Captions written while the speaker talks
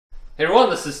Hey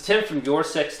everyone, this is Tim from Your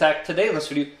Six Tech. Today in this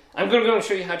video, I'm going to go and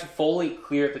show you how to fully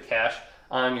clear the cache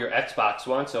on your Xbox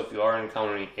One. So if you are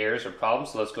encountering errors or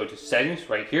problems, let's go to Settings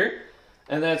right here,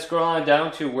 and then scroll on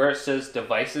down to where it says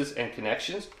Devices and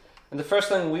Connections. And the first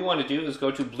thing we want to do is go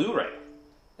to Blu-ray,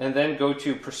 and then go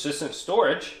to Persistent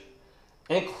Storage,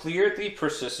 and clear the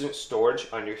persistent storage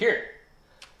under here.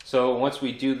 So once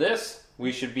we do this,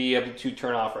 we should be able to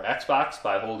turn off our Xbox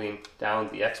by holding down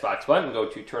the Xbox button and go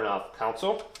to Turn Off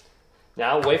Console.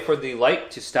 Now wait for the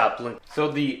light to stop blinking. So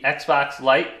the Xbox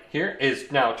light here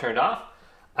is now turned off.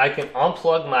 I can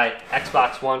unplug my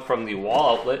Xbox One from the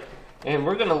wall outlet, and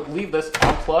we're going to leave this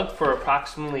unplugged for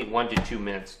approximately 1 to 2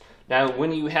 minutes. Now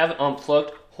when you have it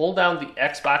unplugged, hold down the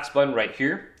Xbox button right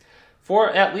here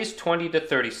for at least 20 to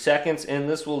 30 seconds, and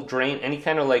this will drain any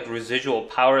kind of like residual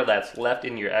power that's left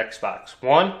in your Xbox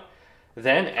One.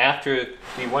 Then after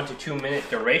the 1 to 2 minute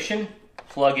duration,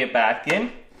 plug it back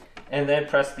in, and then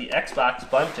press the Xbox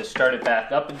button to start it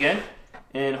back up again.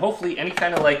 And hopefully any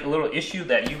kind of like little issue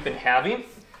that you've been having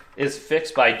is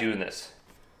fixed by doing this.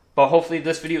 But hopefully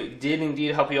this video did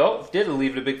indeed help you out. If it did,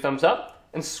 leave it a big thumbs up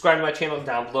and subscribe to my channel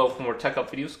down below for more tech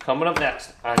up videos coming up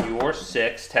next on Your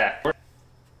Six Tech.